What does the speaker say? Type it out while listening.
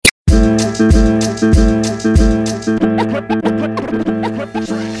All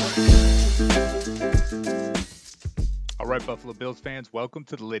right, Buffalo Bills fans, welcome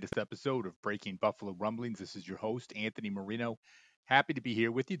to the latest episode of Breaking Buffalo Rumblings. This is your host, Anthony Marino. Happy to be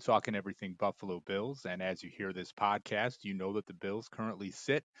here with you talking everything Buffalo Bills. And as you hear this podcast, you know that the Bills currently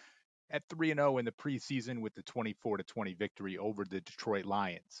sit at 3-0 in the preseason with the 24-20 victory over the Detroit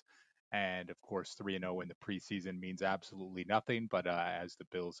Lions. And of course, 3-0 in the preseason means absolutely nothing. But as the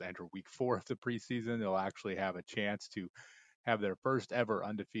Bills enter week 4 of the preseason, they'll actually have a chance to have their first ever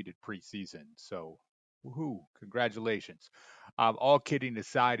undefeated preseason. So, woohoo, congratulations. All kidding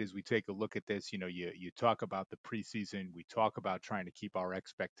aside, as we take a look at this, you talk about the preseason, we talk about trying to keep our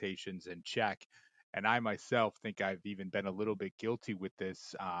expectations in check. And I myself think I've even been a little bit guilty with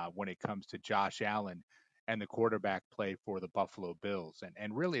this when it comes to Josh Allen and the quarterback play for the Buffalo Bills.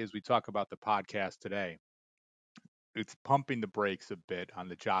 And really, as we talk about the podcast today, it's pumping the brakes a bit on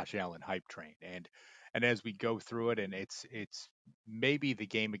the Josh Allen hype train. And as we go through it, and it's maybe the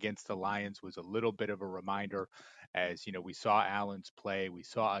game against the Lions was a little bit of a reminder, as we saw Allen's play, we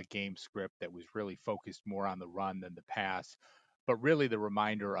saw a game script that was really focused more on the run than the pass. But really, the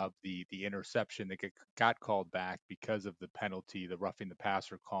reminder of the interception that got called back because of the penalty, the roughing the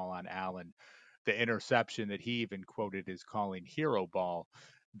passer call on Allen, the interception that he even quoted as calling hero ball,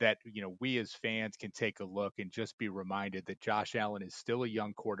 that we as fans can take a look and just be reminded that Josh Allen is still a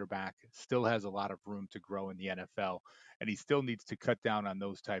young quarterback, still has a lot of room to grow in the NFL, and he still needs to cut down on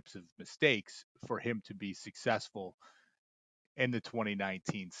those types of mistakes for him to be successful in the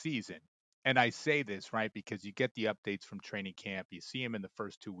 2019 season. And I say this, right, because you get the updates from training camp. You see him in the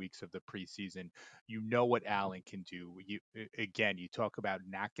first 2 weeks of the preseason. You know what Allen can do. Again, you talk about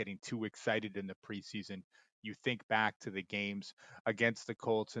not getting too excited in the preseason. You think back to the games against the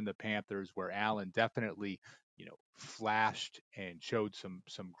Colts and the Panthers where Allen definitely, flashed and showed some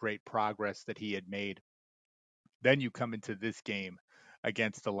great progress that he had made. Then you come into this game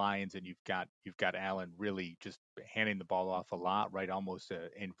against the Lions, and you've got Allen really just handing the ball off a lot, right? Almost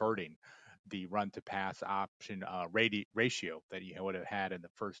inverting the run to pass option ratio that he would have had in the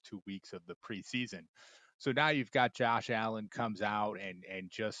first 2 weeks of the preseason. So now you've got Josh Allen comes out and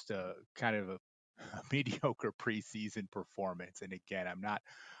just kind of a mediocre preseason performance. And again, I'm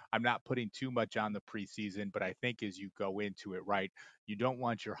not putting too much on the preseason, but I think as you go into it, right, you don't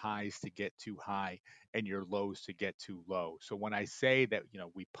want your highs to get too high and your lows to get too low. So when I say that,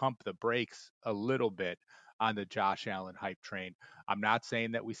 we pump the brakes a little bit on the Josh Allen hype train, I'm not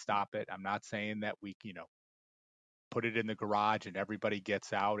saying that we stop it. I'm not saying that we, put it in the garage and everybody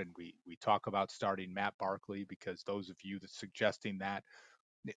gets out and we talk about starting Matt Barkley, because those of you that suggesting that,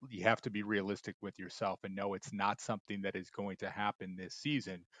 you have to be realistic with yourself and know it's not something that is going to happen this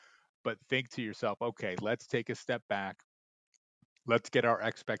season. But think to yourself, okay, let's take a step back. Let's get our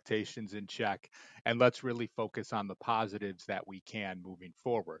expectations in check, and let's really focus on the positives that we can moving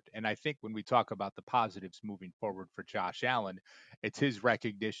forward. And I think when we talk about the positives moving forward for Josh Allen, it's his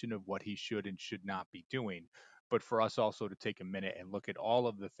recognition of what he should and should not be doing. But for us also to take a minute and look at all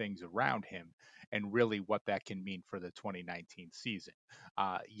of the things around him and really what that can mean for the 2019 season.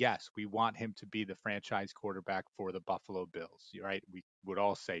 Yes, we want him to be the franchise quarterback for the Buffalo Bills, right? We would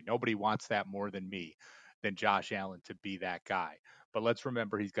all say nobody wants that more than me, than Josh Allen to be that guy. But let's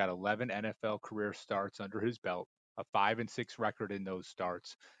remember he's got 11 NFL career starts under his belt, a 5-6 record in those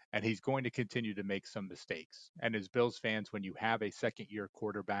starts, and he's going to continue to make some mistakes. And as Bills fans, when you have a second year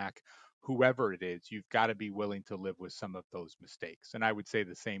quarterback, whoever it is, you've got to be willing to live with some of those mistakes. And I would say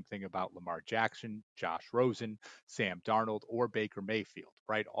the same thing about Lamar Jackson, Josh Rosen, Sam Darnold, or Baker Mayfield,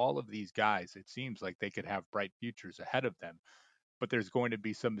 right? All of these guys, it seems like they could have bright futures ahead of them, but there's going to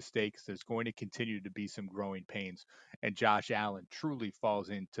be some mistakes. There's going to continue to be some growing pains. And Josh Allen truly falls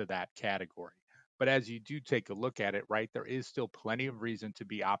into that category. But as you do take a look at it, right, there is still plenty of reason to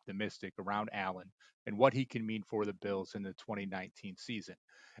be optimistic around Allen and what he can mean for the Bills in the 2019 season.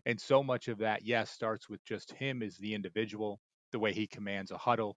 And so much of that, yes, starts with just him as the individual, the way he commands a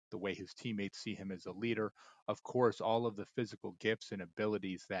huddle, the way his teammates see him as a leader, of course, all of the physical gifts and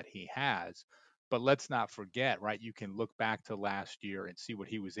abilities that he has. But let's not forget, right? You can look back to last year and see what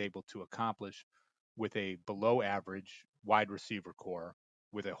he was able to accomplish with a below average wide receiver core,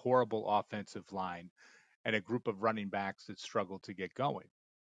 with a horrible offensive line, and a group of running backs that struggled to get going.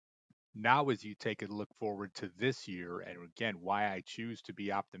 Now, as you take a look forward to this year, and again, why I choose to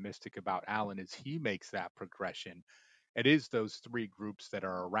be optimistic about Allen is he makes that progression. It is those three groups that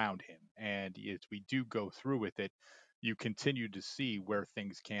are around him. And as we do go through with it, you continue to see where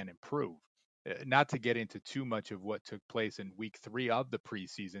things can improve. not to get into too much of what took place in week 3 of the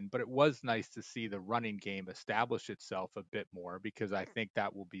preseason, but it was nice to see the running game establish itself a bit more because I think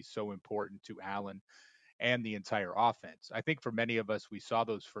that will be so important to Allen and the entire offense. I think for many of us, we saw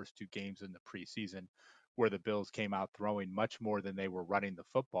those first 2 games in the preseason where the Bills came out throwing much more than they were running the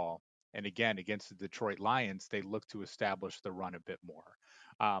football. And again, against the Detroit Lions, they looked to establish the run a bit more.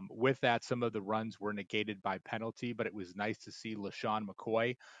 With that, some of the runs were negated by penalty, but it was nice to see LaShawn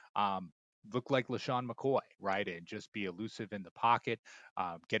McCoy um, look like LaShawn McCoy, right? And just be elusive in the pocket,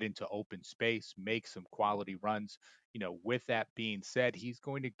 get into open space, make some quality runs. With that being said, he's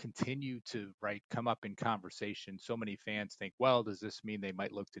going to continue to right come up in conversation. So many fans think, well, does this mean they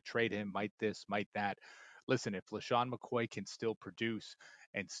might look to trade him? Might this? Might that? Listen, if LaShawn McCoy can still produce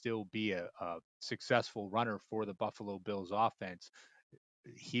and still be a successful runner for the Buffalo Bills offense,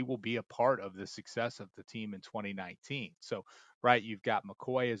 he will be a part of the success of the team in 2019. So, right, you've got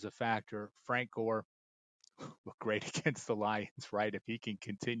McCoy as a factor. Frank Gore looked great against the Lions, right? If he can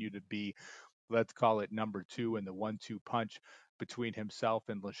continue to be, let's call it number 2 in the 1-2 punch between himself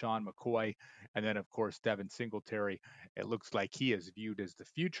and LaShawn McCoy. And then, of course, Devin Singletary. It looks like he is viewed as the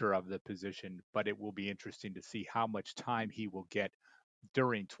future of the position, but it will be interesting to see how much time he will get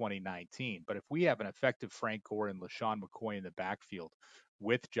during 2019. But if we have an effective Frank Gore and LaShawn McCoy in the backfield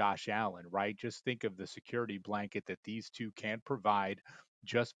with Josh Allen, right? Just think of the security blanket that these two can provide,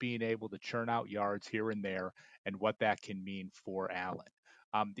 just being able to churn out yards here and there, and what that can mean for Allen.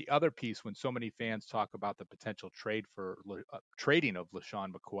 The other piece, when so many fans talk about the potential trading of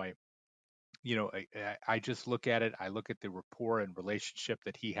LaShawn McCoy, I just look at it. I look at the rapport and relationship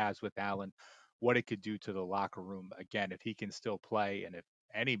that he has with Allen, what it could do to the locker room. Again, if he can still play and if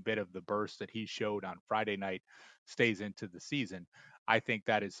any bit of the burst that he showed on Friday night stays into the season, I think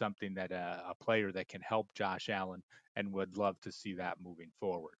that is something that a player that can help Josh Allen and would love to see that moving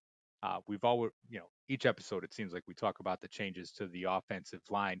forward. We've always, each episode, it seems like we talk about the changes to the offensive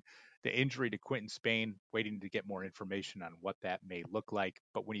line, the injury to Quinton Spain, waiting to get more information on what that may look like.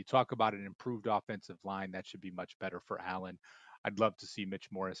 But when you talk about an improved offensive line, that should be much better for Allen. I'd love to see Mitch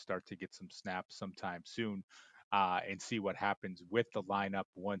Morris start to get some snaps sometime soon and see what happens with the lineup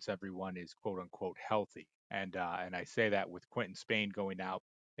once everyone is quote unquote healthy. And I say that with Quinton Spain going out,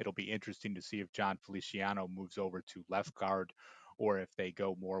 it'll be interesting to see if John Feliciano moves over to left guard or if they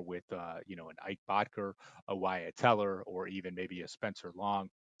go more with an Ike Bodker, a Wyatt Teller, or even maybe a Spencer Long.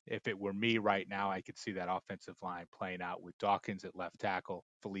 If it were me right now, I could see that offensive line playing out with Dawkins at left tackle,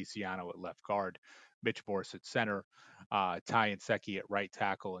 Feliciano at left guard, Mitch Morse at center, Ty Seki at right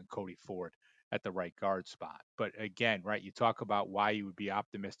tackle, and Cody Ford at the right guard spot. But again, right, you talk about why you would be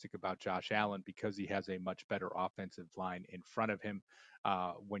optimistic about Josh Allen because he has a much better offensive line in front of him.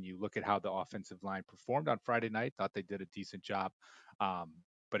 When you look at how the offensive line performed on Friday night, thought they did a decent job. Um,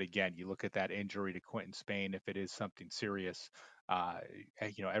 but again, you look at that injury to Quinton Spain, if it is something serious, uh,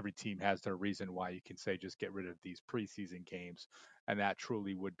 every team has their reason why you can say just get rid of these preseason games, and that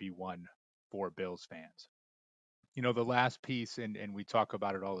truly would be one for Bills fans. The last piece, and we talk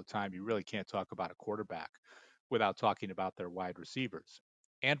about it all the time, you really can't talk about a quarterback without talking about their wide receivers.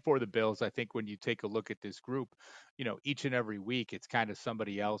 And for the Bills, I think when you take a look at this group, each and every week it's kind of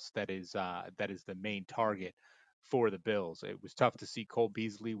somebody else that is the main target for the Bills. It was tough to see Cole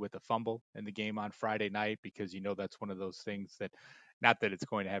Beasley with a fumble in the game on Friday night because that's one of those things that, not that it's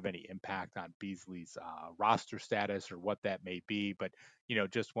going to have any impact on Beasley's roster status or what that may be, but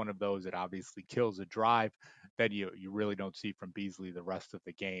just one of those that obviously kills a drive that you really don't see from Beasley the rest of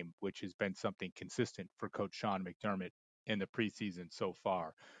the game, which has been something consistent for Coach Sean McDermott in the preseason so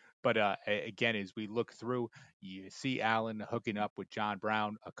far. But again, as we look through, you see Allen hooking up with John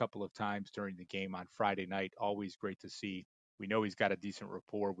Brown a couple of times during the game on Friday night. Always great to see. We know he's got a decent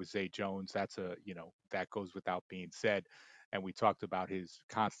rapport with Zay Jones. That goes without being said. And we talked about his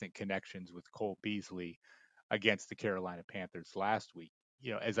constant connections with Cole Beasley against the Carolina Panthers last week.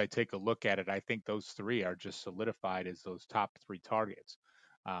 As I take a look at it, I think those three are just solidified as those top 3 targets.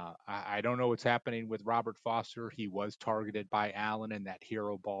 I don't know what's happening with Robert Foster. He was targeted by Allen in that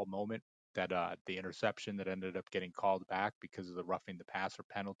hero ball moment, that the interception that ended up getting called back because of the roughing the passer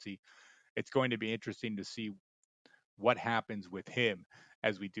penalty. It's going to be interesting to see what happens with him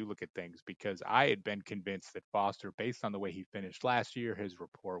as we do look at things because I had been convinced that Foster, based on the way he finished last year, his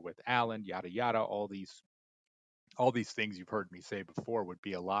rapport with Allen, yada yada, all these things you've heard me say before would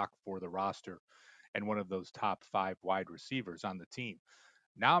be a lock for the roster and one of those top 5 wide receivers on the team.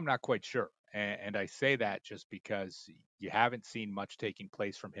 Now I'm not quite sure. And I say that just because you haven't seen much taking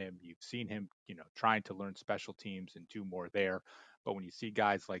place from him. You've seen him, trying to learn special teams and do more there. But when you see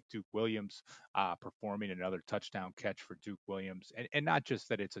guys like Duke Williams performing another touchdown catch for Duke Williams, and not just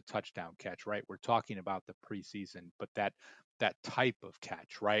that it's a touchdown catch, right? We're talking about the preseason, but that type of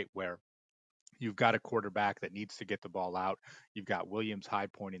catch, right, where you've got a quarterback that needs to get the ball out. You've got Williams high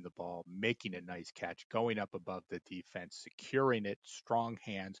pointing the ball, making a nice catch, going up above the defense, securing it, strong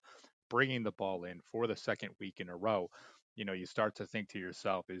hands, bringing the ball in for the second week in a row. You start to think to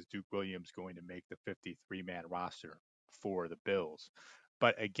yourself, is Duke Williams going to make the 53-man roster for the Bills?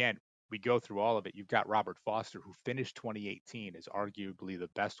 But again, we go through all of it. You've got Robert Foster, who finished 2018 as arguably the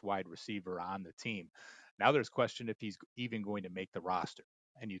best wide receiver on the team. Now there's question if he's even going to make the roster.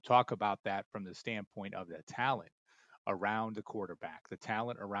 And you talk about that from the standpoint of the talent around the quarterback, the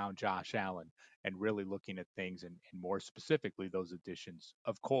talent around Josh Allen, and really looking at things and more specifically those additions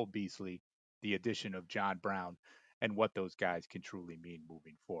of Cole Beasley, the addition of John Brown, and what those guys can truly mean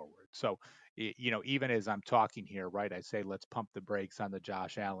moving forward. So, even as I'm talking here, right, I say let's pump the brakes on the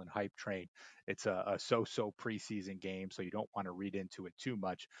Josh Allen hype train. It's a so-so preseason game, so you don't want to read into it too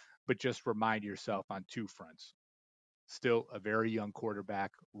much, but just remind yourself on two fronts. Still a very young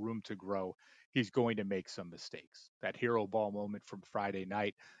quarterback, room to grow. He's going to make some mistakes. That hero ball moment from Friday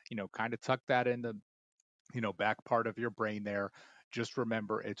night, kind of tuck that in the, back part of your brain there. Just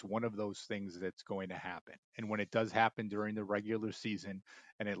remember it's one of those things that's going to happen. And when it does happen during the regular season,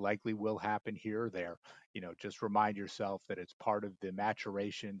 and it likely will happen here or there, just remind yourself that it's part of the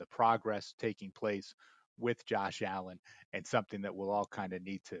maturation, the progress taking place with Josh Allen, and something that we'll all kind of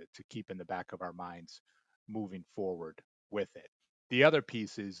need to keep in the back of our minds moving forward with it. The other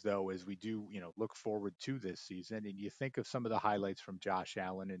piece is, though, as we do, look forward to this season, and you think of some of the highlights from Josh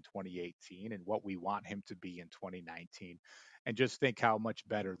Allen in 2018 and what we want him to be in 2019, and just think how much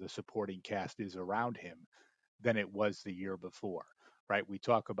better the supporting cast is around him than it was the year before, right? We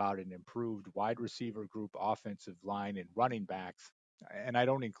talk about an improved wide receiver group, offensive line, and running backs. And I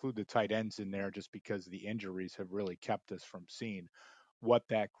don't include the tight ends in there just because the injuries have really kept us from seeing what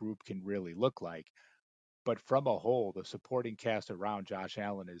that group can really look like. But from a whole, the supporting cast around Josh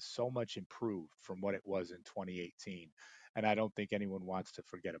Allen is so much improved from what it was in 2018. And I don't think anyone wants to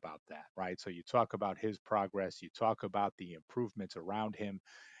forget about that, right? So you talk about his progress, you talk about the improvements around him,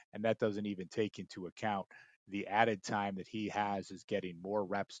 and that doesn't even take into account the added time that he has is getting more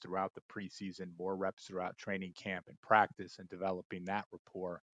reps throughout the preseason, more reps throughout training camp and practice, and developing that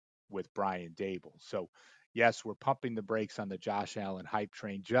rapport with Brian Dable. So, yes, we're pumping the brakes on the Josh Allen hype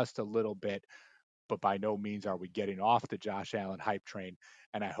train just a little bit, but by no means are we getting off the Josh Allen hype train.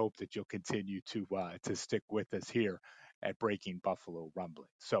 And I hope that you'll continue to stick with us here at Breaking Buffalo Rumbling.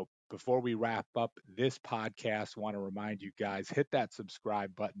 So before we wrap up this podcast, I want to remind you guys, hit that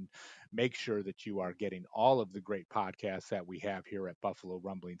subscribe button. Make sure that you are getting all of the great podcasts that we have here at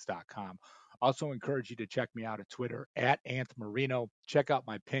BuffaloRumblings.com. Also encourage you to check me out at Twitter at Anth Marino. Check out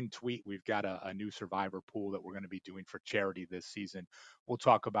my pinned tweet. We've got a new survivor pool that we're going to be doing for charity this season. We'll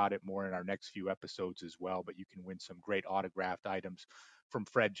talk about it more in our next few episodes as well, but you can win some great autographed items from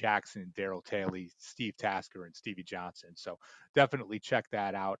Fred Jackson, Daryl Taylor, Steve Tasker, and Stevie Johnson. So definitely check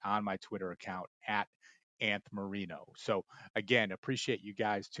that out on my Twitter account at Anth Marino. So again, appreciate you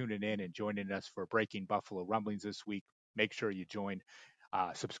guys tuning in and joining us for Breaking Buffalo Rumblings this week. Make sure you join,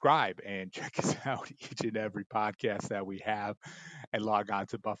 subscribe, and check us out each and every podcast that we have, and log on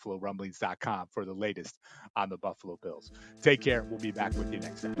to BuffaloRumblings.com for the latest on the Buffalo Bills. Take care. We'll be back with you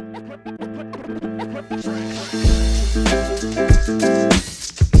next time.